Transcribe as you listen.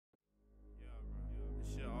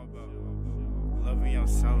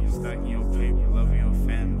yourself, stacking your paper, loving your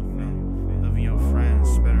family, loving your friends,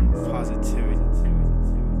 spreading positivity,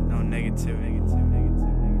 no negativity.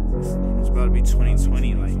 It's about to be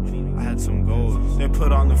 2020, like, I had some goals. They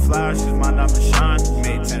put on the flowers, cause my diamond shine.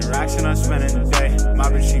 Made 10 racks and I spent it a day.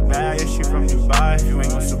 My bitch, she bad, yeah, she from Dubai. If you ain't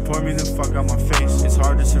gon' support me, then fuck out my face. It's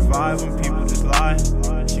hard to survive when people just lie.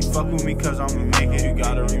 She fuck with me cause I'ma make it. You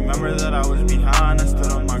gotta remember that I was behind. I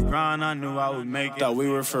stood on my grind, I knew I would make it. Thought we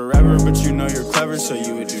were forever, but you know you're clever, so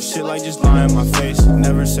you would do shit like just lie in my face.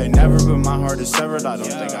 Never say never, but my heart is severed. I don't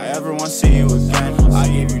think I ever wanna see you again. I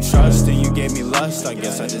gave you trust and you gave me lust. I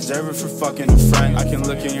guess I deserve it for fucking a friend. I can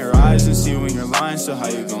look in your eyes and see when you're lying, so how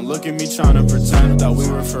you gon' look at me tryna pretend? Thought we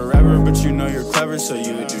were forever, but you know you're clever, so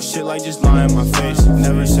you would do shit like just lie in my face.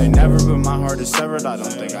 Never say never, but my heart is severed. I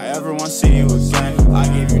don't think I ever wanna see you again. I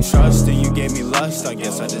gave you trust and you gave me lust. I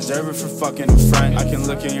guess I deserve it for fucking a friend. I can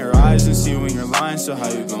look in your eyes and see when you're lying, so how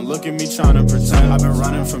you gon' look at me tryna pretend? I've been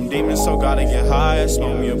running from demons, so gotta get high. I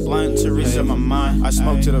smoke me a blunt to reset my mind. I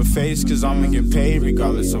smoke to the face cause I'ma get paid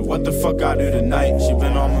regardless of what the fuck I do tonight. She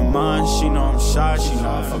been on my mind, she know I'm shy. She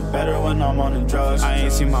know I fuck better when I'm on the drugs. I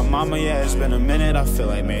ain't seen my mama yet, it's been a minute. I feel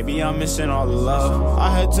like maybe I'm missing all the love. I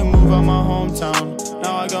had to move out my hometown.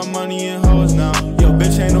 Now I got money and hoes now. Yo,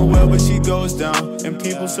 bitch ain't no well, but she goes down. And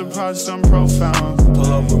people surprised I'm profound. Pull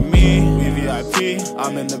up with me, we VIP.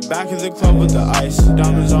 I'm in the back of the club with the ice.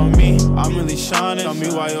 Diamonds on me, I'm really shining. Tell me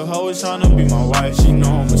why your hoe is tryna be my wife. She know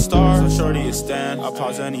I'm a star, so shorty a stand. I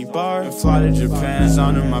pause any bar and fly to Japan.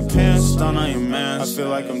 Design in my pants, stun on your man. I feel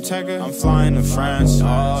like I'm Tekka, I'm flying to France.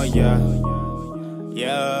 Oh yeah,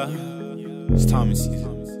 yeah. It's Tommy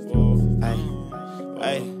season. Hey,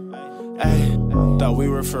 hey. Ay, thought we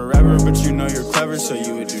were forever, but you know you're clever, so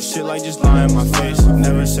you would do shit like just lie in my face.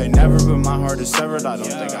 Never say never, but my heart is severed. I don't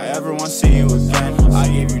think I ever wanna see you again. I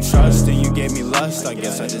gave you trust and you gave me lust. I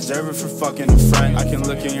guess I deserve it for fucking a friend. I can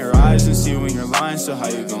look in your eyes and see when you're lying, so how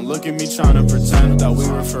you gon' look at me tryna pretend? Thought we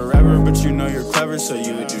were forever, but you know you're clever, so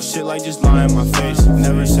you would do shit like just lie in my face.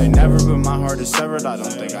 Never say never, but my heart is severed. I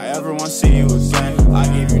don't think I ever wanna see you again. I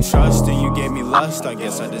gave you trust and you gave me lust. I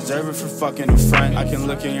guess I deserve it for fucking a friend. I can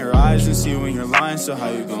look in your eyes and see when you're lying, so how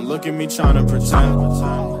you gon' look at me tryna pretend?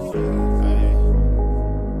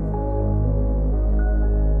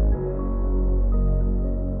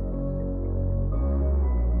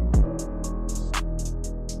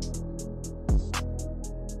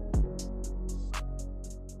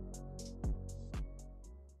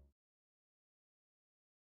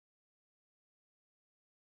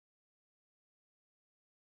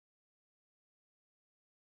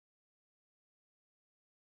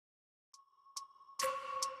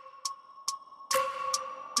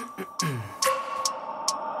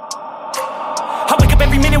 I wake up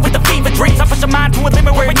every minute with the fever dreams. I push my mind to a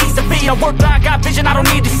limit where it needs to be. I work blind, got vision I don't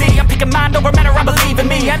need to see. I'm picking mind over matter, I believe in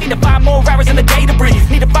me. I need to find more hours in the day to breathe.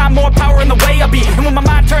 Need to find more power in the way I be. And when my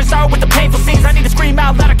mind turns sour with the painful scenes, I need to scream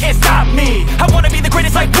out loud, I can't stop me. I wanna be the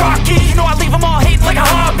greatest like Rocky. You know I leave them all hating like a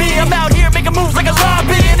hobby. I'm out here making moves like a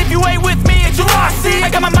lobby. And if you ain't with me, it's your loss, see. I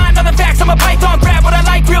got my mind on the facts, I'm a python. Grab what I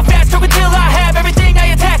like real fast, choke until I have everything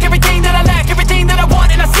I attack. Everything that I lack, everything that I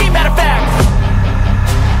want, and I see, matter of fact.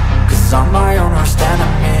 Cause I'm my own worst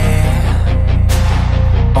enemy.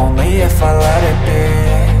 Only if I let it be.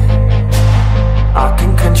 I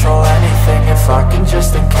can control anything if I can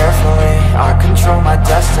just think carefully. I control my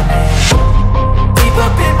destiny. Deep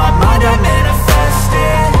up in my mind I manifest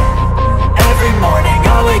it. Every morning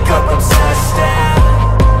I wake up obsessed, and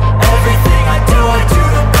everything I do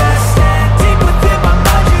the best. And deep within my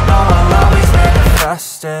mind you know I'll always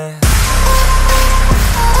manifest it.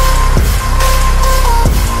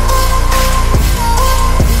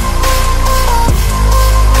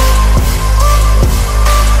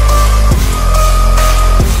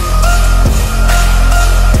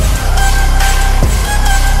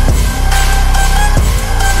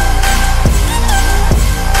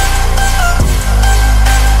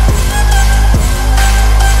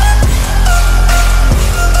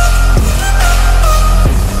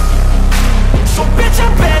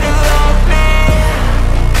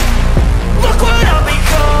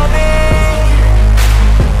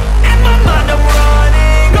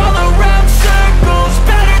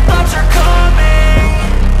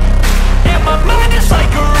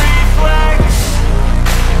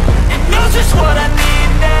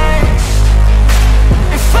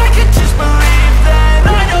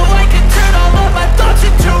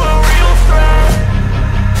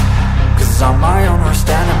 I'm my own worst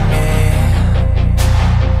enemy.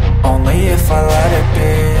 Only if I let it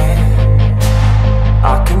be.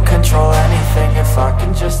 I can control anything if I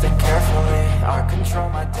can just think carefully. I control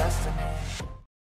my destiny.